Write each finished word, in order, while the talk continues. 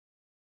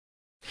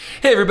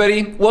Hey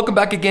everybody, welcome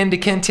back again to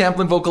Ken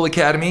Tamplin Vocal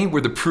Academy,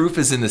 where the proof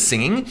is in the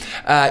singing.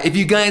 If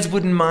you guys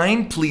wouldn't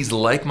mind, please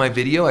like my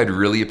video, I'd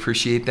really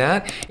appreciate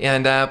that.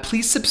 And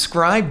please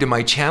subscribe to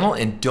my channel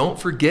and don't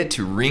forget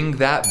to ring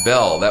that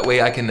bell. That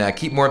way I can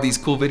keep more of these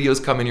cool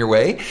videos coming your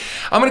way.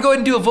 I'm gonna go ahead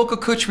and do a vocal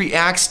coach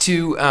reacts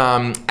to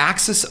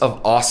Axis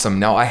of Awesome.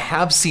 Now I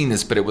have seen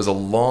this, but it was a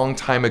long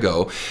time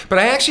ago. But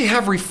I actually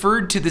have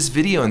referred to this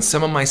video in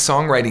some of my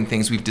songwriting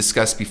things we've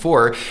discussed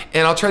before,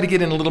 and I'll try to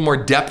get in a little more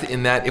depth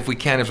in that if we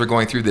can as we're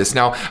going through this.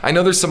 Now, I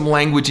know there's some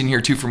language in here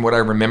too from what I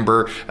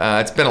remember.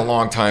 It's been a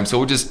long time, so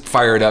we'll just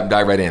fire it up,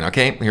 dive right in,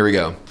 okay? Here we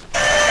go.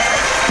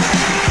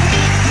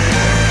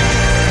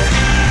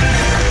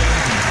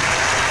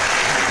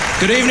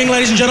 Good evening,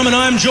 ladies and gentlemen.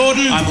 I'm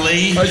Jordan. I'm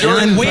Lee. Hi,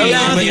 Jordan. And we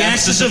are the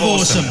Axis of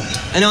Awesome.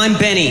 And I'm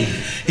Benny.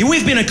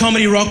 We've been a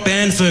comedy rock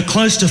band for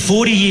close to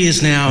 40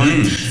 years now.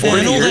 40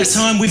 and all that years?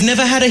 time, we've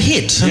never had a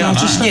hit. Yeah,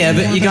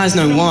 but you guys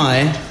know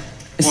why.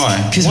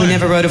 Why? Because we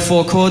never wrote a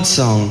four-chord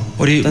song.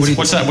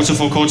 What's that? What's a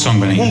four-chord song,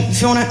 Benny? Well,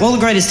 if you want all the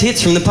greatest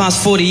hits from the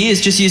past 40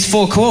 years, just use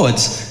 4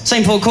 chords.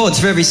 Same 4 chords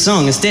for every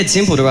song. It's dead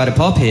simple to write a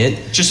pop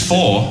hit. Just 4?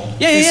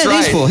 Yeah, That's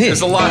right. these 4 hits.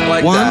 There's a lot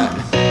like 1,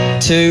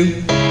 that.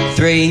 2,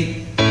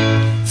 3,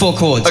 4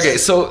 chords. Okay,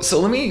 so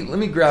let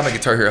me grab my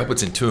guitar here. I hope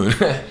it's in tune.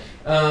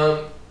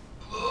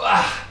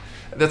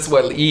 That's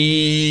what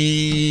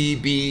E,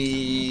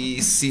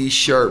 B, C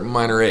sharp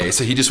minor A.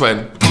 So he just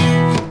went.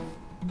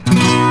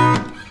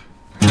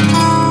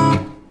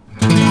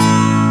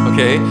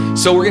 Okay,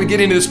 so we're gonna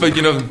get into this, but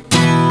you know.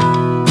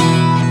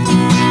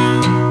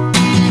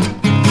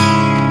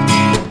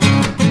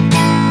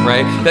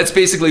 Right? That's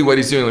basically what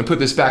he's doing. We'll put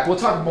this back. We'll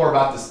talk more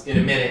about this in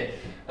a minute.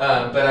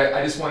 But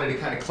I just wanted to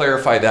kind of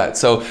clarify that.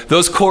 So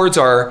those chords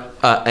are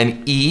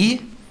an E,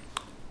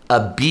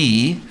 a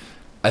B,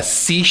 a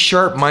C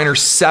sharp minor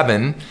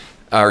 7,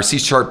 or C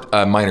sharp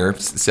minor.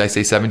 Did I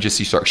say 7? Just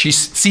C sharp. She's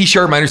C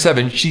sharp minor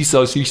 7. She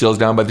sells seashells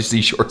down by the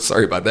seashore.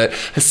 Sorry about that.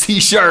 A C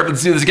sharp.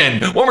 Let's do this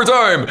again. One more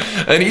time.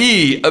 An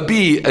E, a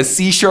B, a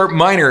C sharp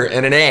minor,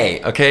 and an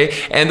A. Okay,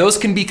 and those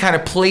can be kind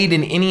of played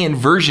in any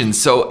inversion.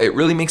 So it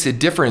really makes a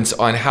difference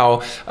on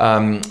how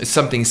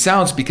something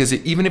sounds, because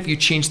even if you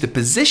change the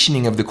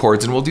positioning of the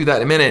chords, and we'll do that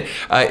in a minute,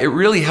 it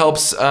really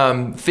helps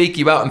fake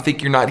you out and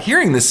think you're not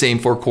hearing the same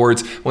 4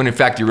 chords when in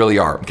fact you really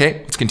are.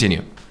 Okay, let's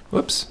continue.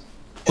 Whoops.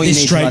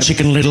 This straight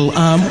chicken little.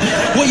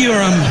 What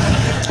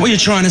you're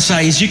trying to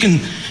say is you can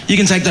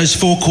take those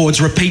 4 chords,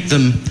 repeat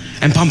them,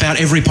 and pump out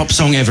every pop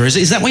song ever.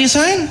 Is that what you're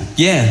saying?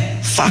 Yeah.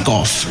 Fuck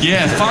off.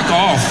 Yeah, fuck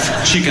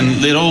off,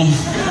 chicken little.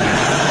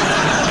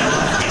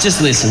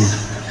 Just listen.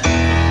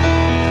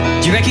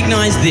 Do you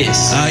recognize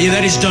this? Yeah,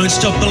 that is Don't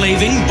Stop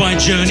Believing by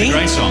Journey. It's a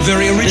great song.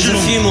 Very original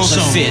There's a few more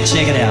song. that fit.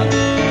 Check it out.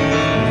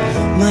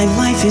 My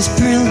life is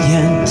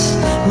brilliant.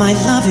 My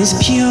love is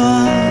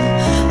pure.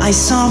 I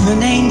saw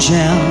an angel,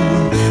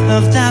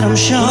 of that I'm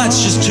sure. Well,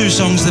 that's just 2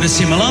 songs that are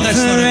similar. That's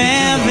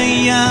Forever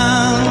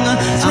young.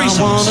 3 I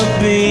songs. wanna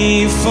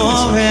be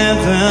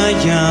forever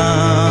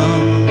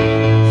young.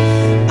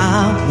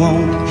 I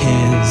won't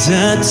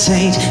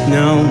hesitate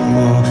no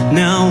more,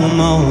 no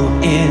more.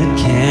 It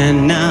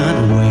cannot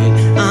wait.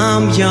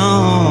 I'm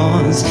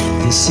yours.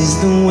 This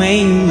is the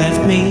way you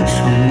left me.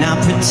 I'm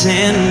not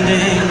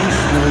pretending.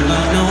 No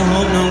love, no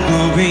hope, no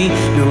glory,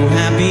 no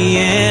happy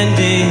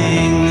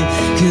ending.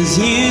 'Cause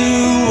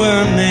you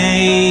were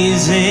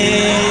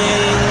amazing.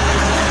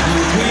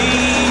 We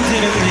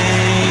did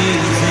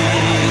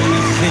amazing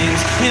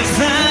things. If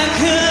I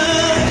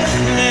could,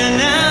 then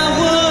I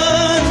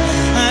would.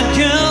 I'd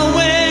go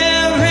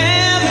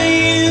wherever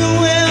you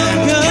will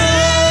go.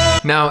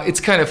 Now, it's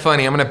kind of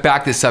funny. I'm going to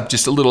back this up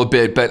just a little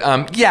bit, but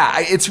yeah,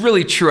 it's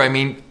really true. I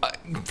mean,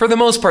 for the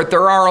most part,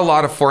 there are a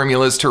lot of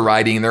formulas to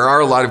writing. There are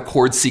a lot of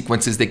chord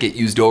sequences that get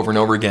used over and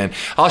over again.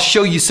 I'll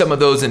show you some of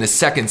those in a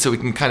second so we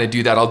can kind of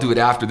do that. I'll do it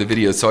after the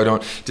video so I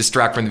don't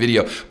distract from the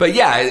video. But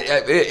yeah,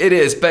 it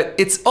is. But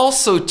it's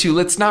also, too,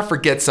 let's not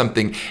forget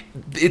something.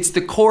 It's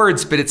the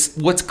chords, but it's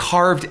what's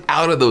carved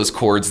out of those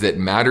chords that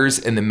matters,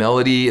 and the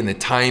melody and the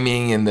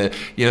timing and the,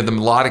 you know, the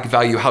melodic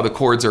value, how the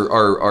chords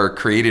are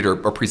created or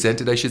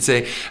presented, I should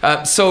say.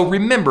 So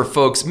remember,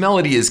 folks,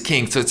 melody is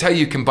king. So it's how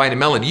you combine a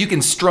melody. You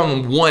can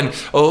strum one,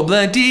 oh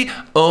blah dee,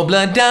 oh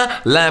blah da,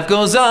 life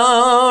goes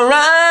on,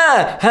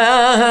 right,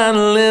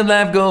 live,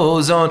 life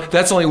goes on.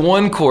 That's only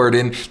 1 chord,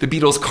 and the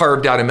Beatles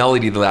carved out a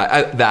melody to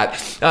that.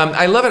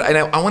 I love it, and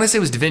I want to say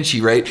it was Da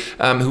Vinci, right,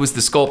 who was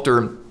the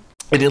sculptor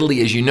in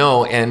Italy, as you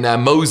know, and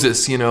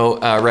Moses, you know,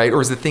 right, or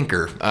was the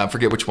thinker?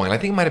 Forget which one. I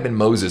think it might have been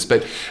Moses,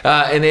 but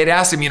and they had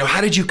asked him, you know, how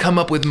did you come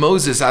up with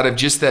Moses out of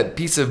just that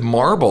piece of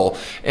marble?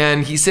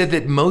 And he said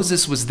that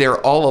Moses was there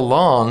all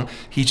along.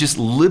 He just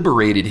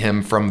liberated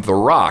him from the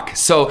rock.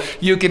 So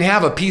you can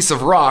have a piece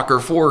of rock or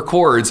 4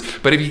 chords,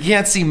 but if you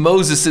can't see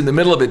Moses in the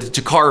middle of it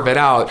to carve it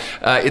out,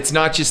 it's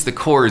not just the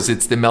chords;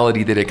 it's the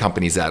melody that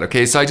accompanies that.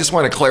 Okay, so I just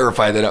want to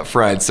clarify that up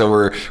front, so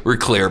we're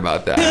clear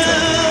about that.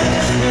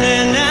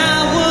 So.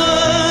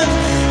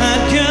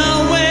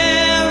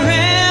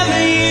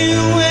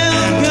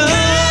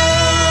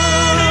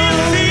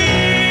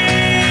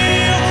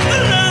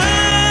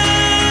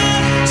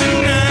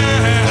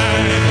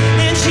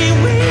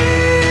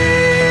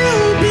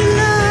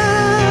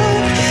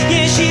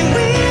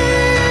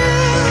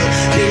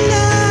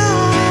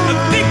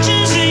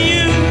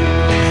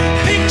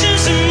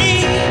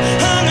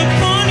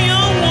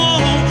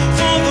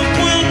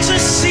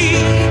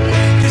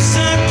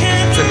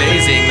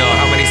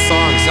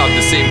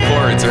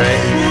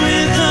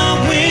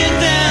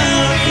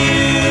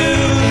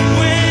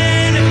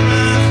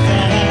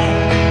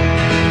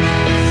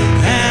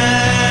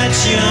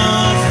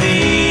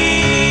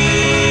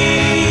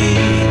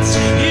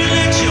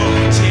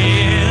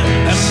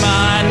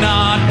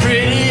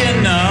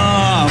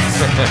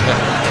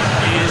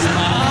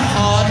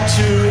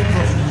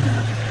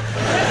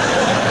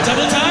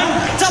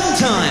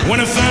 When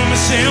I find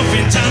myself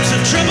in times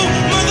of trouble,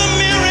 Mother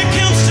Mary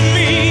comes to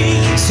me.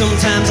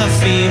 Sometimes I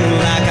feel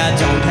like I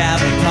don't have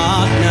a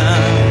partner.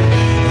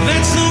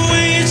 That's the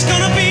way it's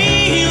gonna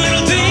be,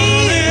 little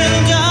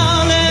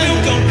darling.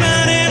 We'll go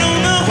riding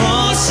on the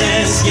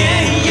horses,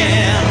 yeah,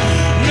 yeah.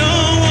 No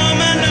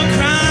woman, no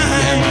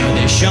crime. Yeah,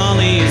 there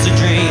surely is a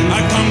dream. I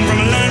come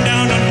from a land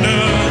down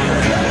under.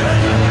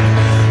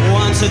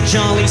 Once a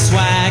jolly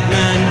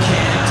swagman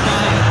kept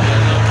my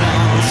little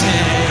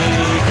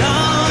take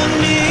on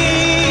me.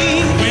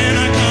 When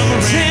I come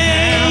around,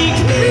 Take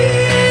me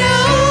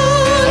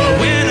on.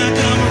 when I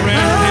come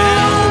around,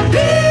 I'll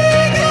be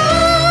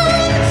gone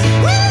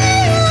when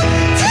you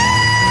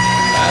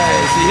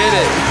Nice, he hit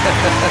it.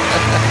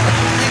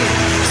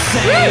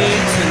 say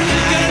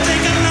tonight. gonna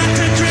take a lot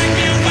to drag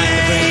me away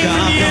from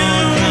you.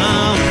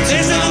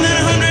 There's nothing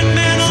that 100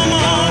 men or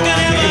more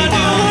could ever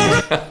do.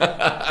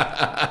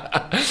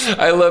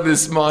 I love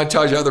this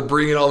montage, how they're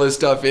bringing all this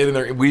stuff in and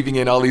they're weaving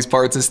in all these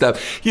parts and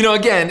stuff. You know,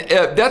 again,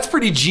 that's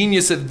pretty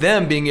genius of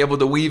them being able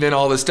to weave in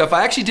all this stuff.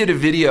 I actually did a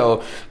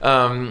video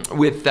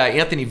with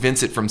Anthony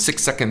Vincent from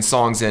 6 Second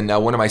Songs and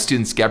one of my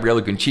students,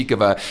 Gabriela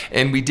Gunchikova,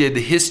 and we did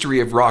the history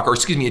of rock, or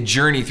excuse me, a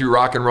journey through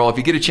rock and roll. If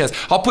you get a chance,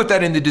 I'll put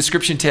that in the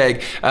description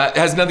tag. It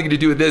has nothing to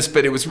do with this,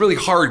 but it was really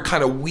hard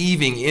kind of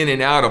weaving in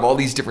and out of all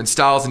these different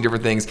styles and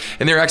different things.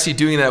 And they're actually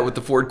doing that with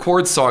the Ford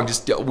Chords song,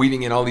 just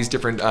weaving in all these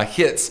different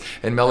hits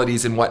and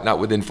melodies and whatnot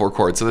within 4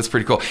 chords. So that's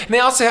pretty cool. And they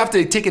also have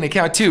to take into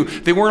account too,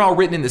 they weren't all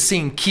written in the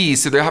same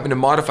keys, so they're having to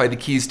modify the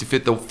keys to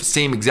fit the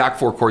same exact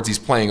 4 chords he's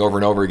playing over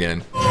and over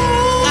again. Oh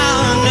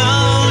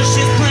no,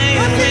 she's playing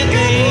with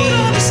me.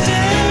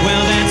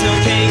 Well, that's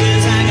okay,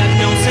 'cause I got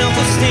no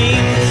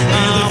self-esteem.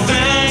 Oh,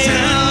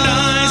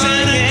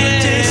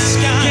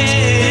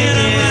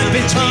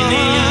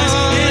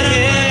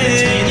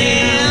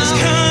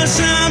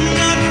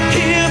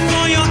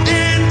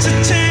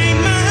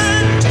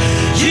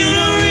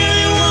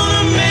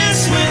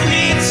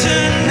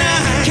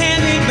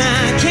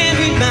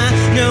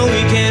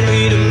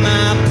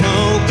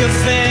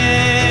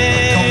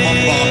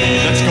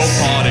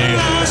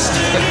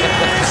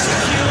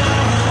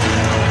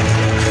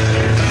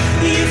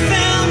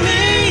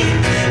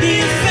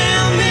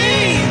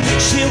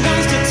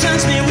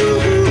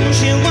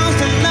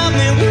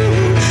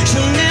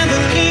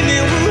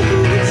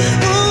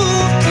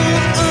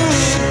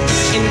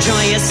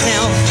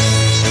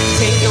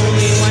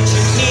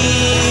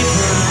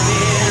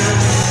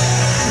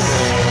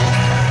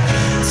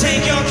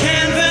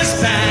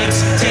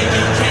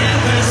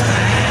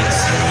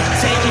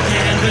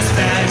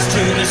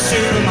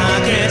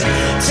 supermarket,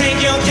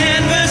 take your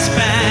canvas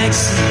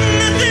bags.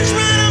 Nothing's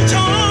right, I'm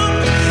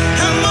torn,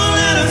 I'm all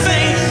out of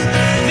faith.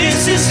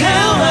 This is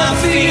how I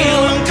feel,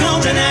 I'm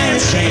cold and I am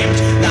ashamed,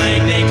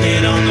 lying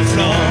naked on the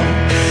floor.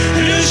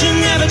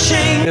 Illusion never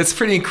changed. It's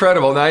pretty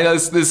incredible. Now I know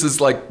this is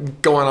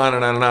like going on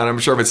and on and on. I'm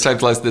sure if it's time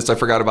to listen to this, I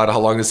forgot about how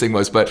long this thing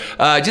was, but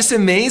just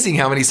amazing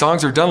how many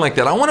songs are done like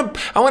that. I want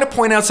to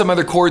point out some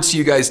other chords to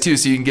you guys too,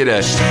 so you can get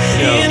a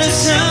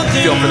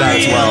feel for that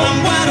as well.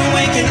 I'm wide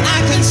awake and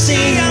I can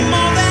see I'm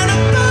more than a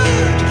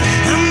bird,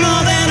 I'm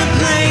more than a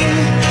plane,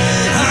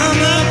 I'm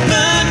a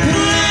bird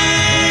plane,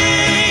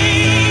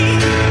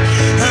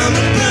 I'm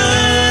a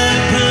bird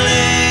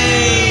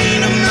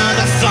plane, a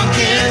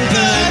motherfucking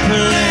bird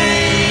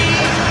plane.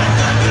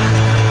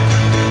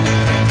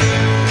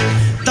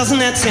 Doesn't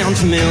that sound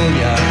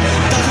familiar?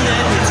 Doesn't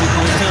that make you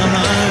come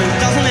home?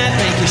 Doesn't that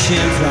make you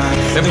shiver?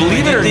 And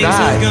believe it or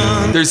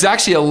not, there's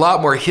actually a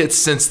lot more hits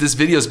since this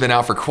video's been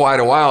out for quite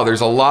a while. There's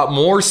a lot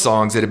more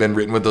songs that have been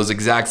written with those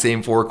exact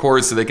same 4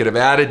 chords, so they could have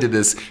added to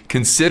this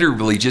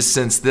considerably just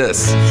since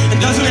this. And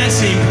doesn't that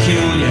seem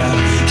peculiar?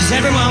 Cause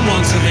everyone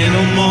wants a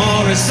little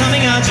more. It's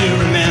something I do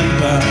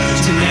remember.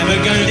 To never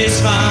go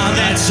this far,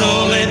 that's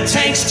all it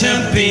takes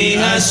to be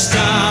a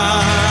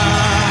star.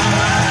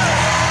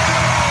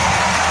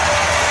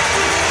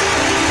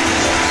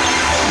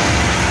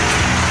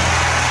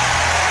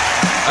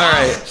 All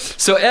right,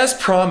 so as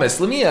promised,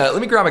 let me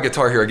grab my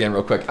guitar here again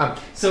real quick.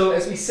 So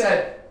as we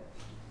said,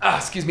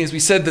 as we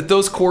said that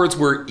those chords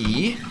were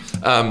E,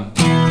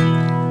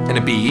 and a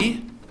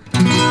B,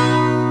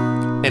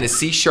 and a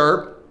C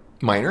sharp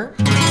minor,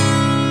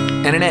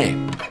 and an A,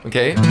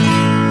 okay?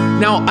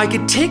 Now I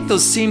could take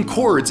those same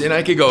chords and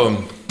I could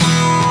go,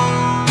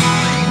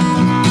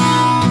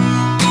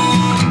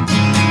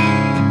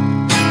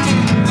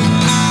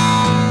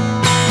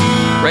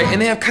 right?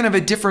 And they have kind of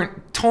a different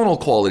tonal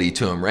quality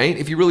to them, right?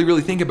 If you really,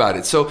 really think about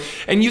it. So,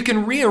 and you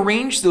can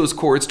rearrange those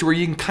chords to where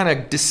you can kind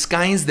of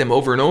disguise them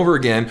over and over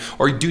again,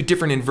 or do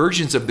different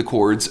inversions of the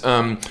chords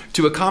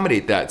to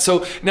accommodate that.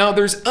 So now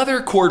there's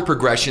other chord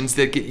progressions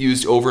that get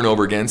used over and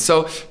over again.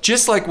 So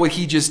just like what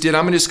he just did,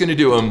 I'm just gonna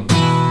do them.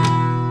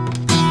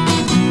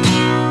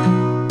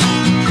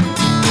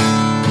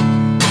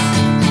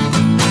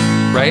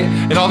 Right?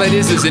 And all that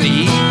is an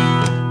E,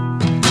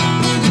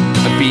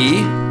 a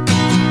B,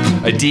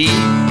 a D,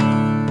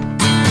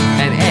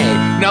 and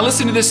A. Now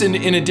listen to this in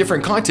a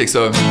different context.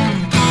 So,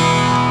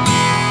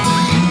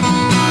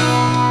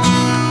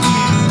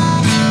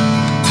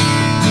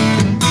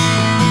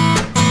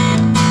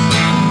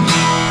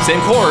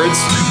 Same chords.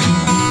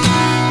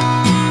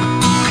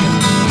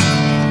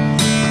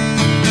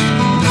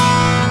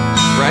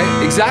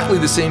 Right? Exactly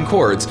the same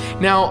chords.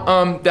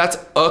 Now, that's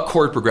a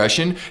chord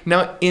progression.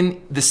 Now,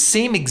 in the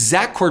same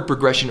exact chord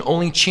progression,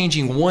 only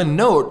changing one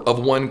note of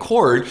one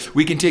chord,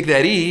 we can take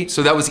that E,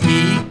 so that was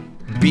E,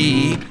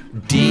 B,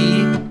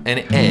 D, and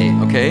A,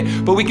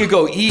 okay? But we could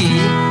go E,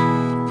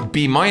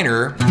 B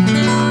minor,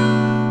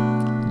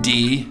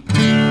 D,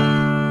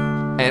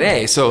 and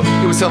A. So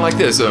it would sound like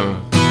this.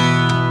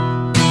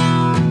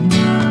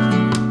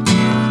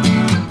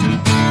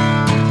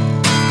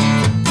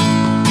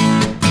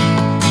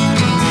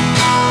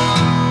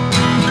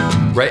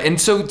 Right,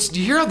 and so do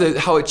you hear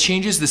how it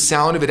changes the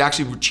sound of it?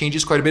 Actually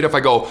changes quite a bit. If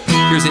I go,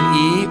 here's an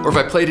E, or if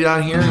I played it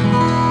out here,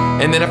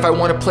 and then if I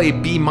want to play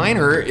B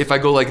minor, if I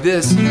go like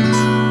this,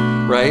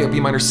 right, a B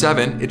minor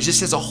 7, it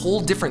just has a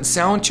whole different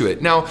sound to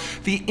it. Now,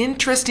 the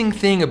interesting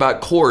thing about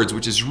chords,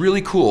 which is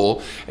really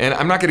cool, and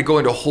I'm not going to go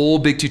into a whole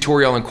big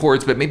tutorial on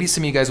chords, but maybe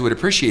some of you guys would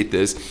appreciate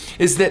this,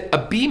 is that a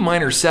B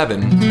minor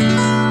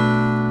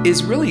 7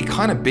 is really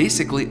kind of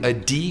basically a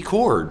D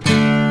chord.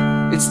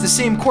 It's the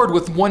same chord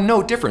with one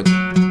note difference,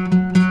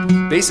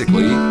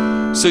 basically.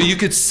 So you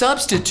could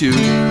substitute,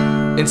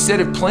 instead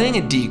of playing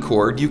a D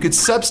chord, you could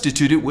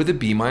substitute it with a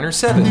B minor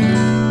 7.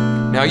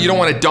 Now, you don't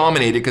want to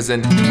dominate it because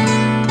then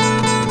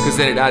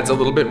it adds a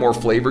little bit more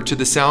flavor to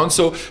the sound.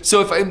 So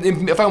if I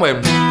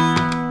went,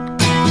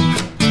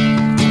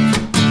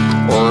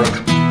 or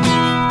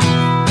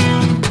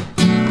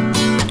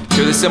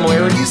hear the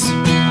similarities?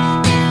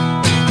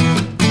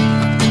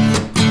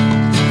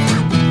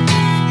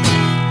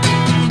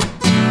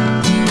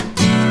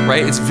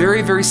 Right? It's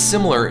very, very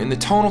similar in the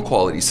tonal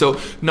quality. So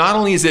not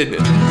only is it,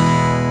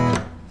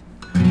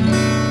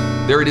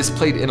 there it is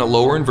played in a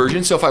lower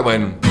inversion. So if I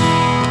went,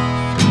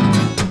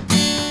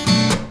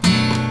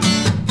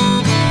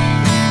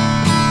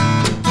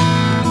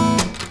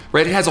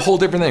 right, it has a whole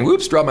different thing.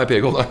 Whoops, dropped my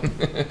pick, hold on.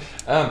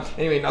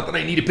 Anyway, not that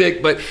I need a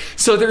pick, but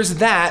so there's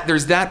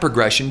that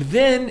progression.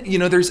 Then, you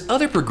know, there's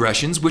other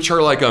progressions which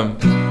are like,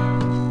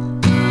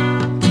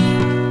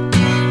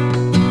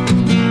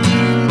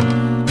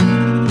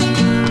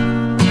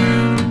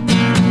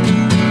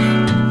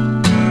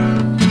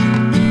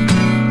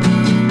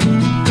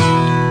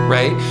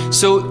 right?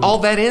 So all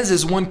that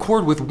is one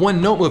chord with one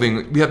note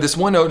moving. We have this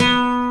one note,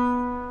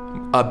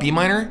 a B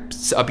minor,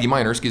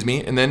 excuse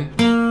me, and then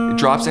it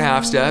drops a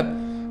half step,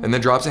 and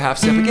then drops a half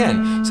step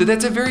again. So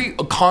that's a very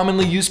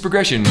commonly used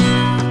progression.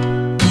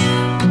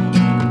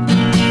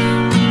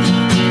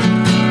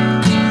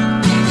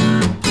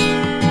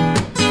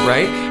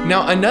 Right?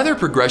 Now another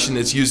progression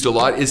that's used a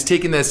lot is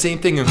taking that same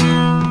thing and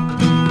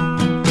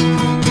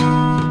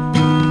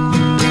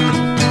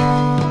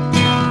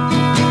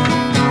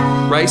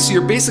right? So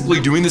you're basically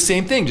doing the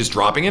same thing, just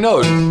dropping a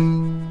note.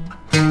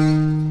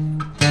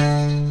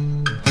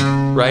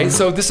 Right?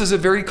 So this is a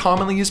very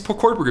commonly used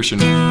chord progression.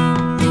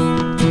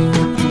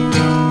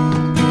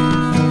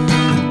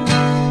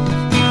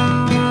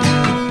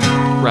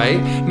 Right?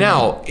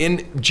 Now,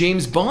 in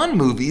James Bond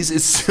movies,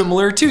 it's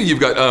similar too. You've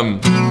got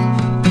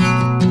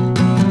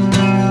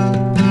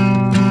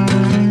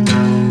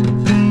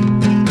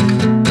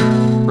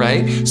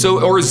right?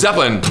 So, or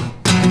Zeppelin.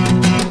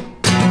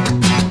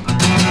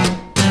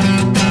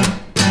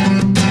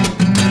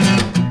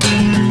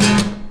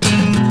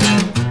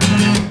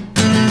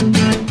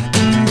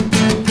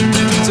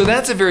 So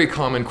that's a very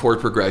common chord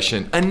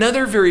progression.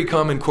 Another very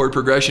common chord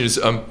progression is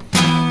how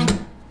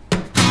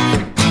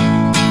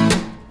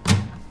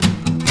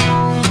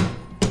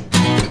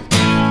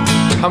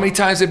many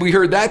times have we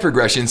heard that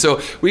progression? So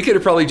we could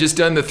have probably just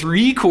done the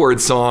 3-chord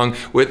song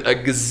with a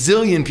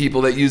gazillion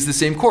people that use the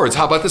same chords.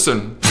 How about this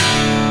one?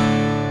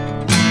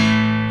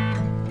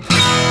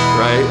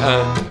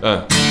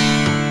 Right?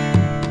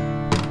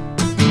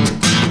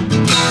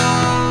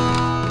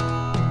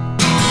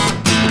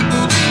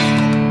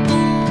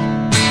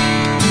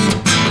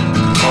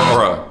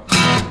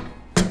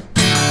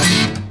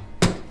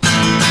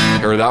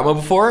 Heard that one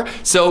before?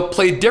 So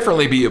played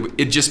differently,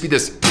 it'd just be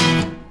this.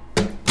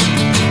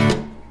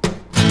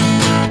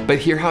 But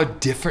hear how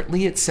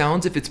differently it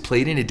sounds if it's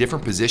played in a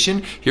different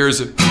position?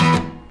 Here's a,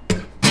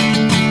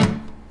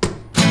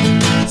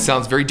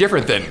 sounds very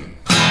different then.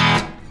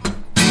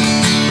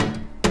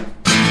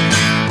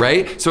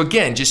 Right? So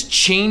again, just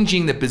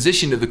changing the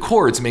position of the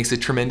chords makes a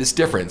tremendous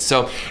difference.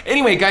 So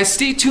anyway, guys,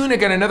 stay tuned. I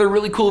got another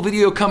really cool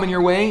video coming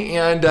your way,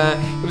 and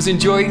I was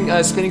enjoying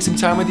spending some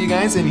time with you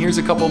guys, and here's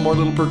a couple more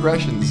little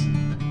progressions.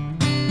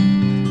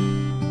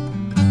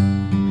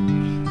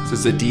 So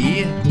it's a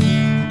D,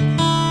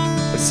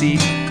 a C,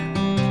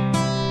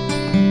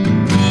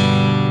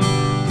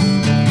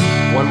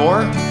 one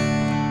more.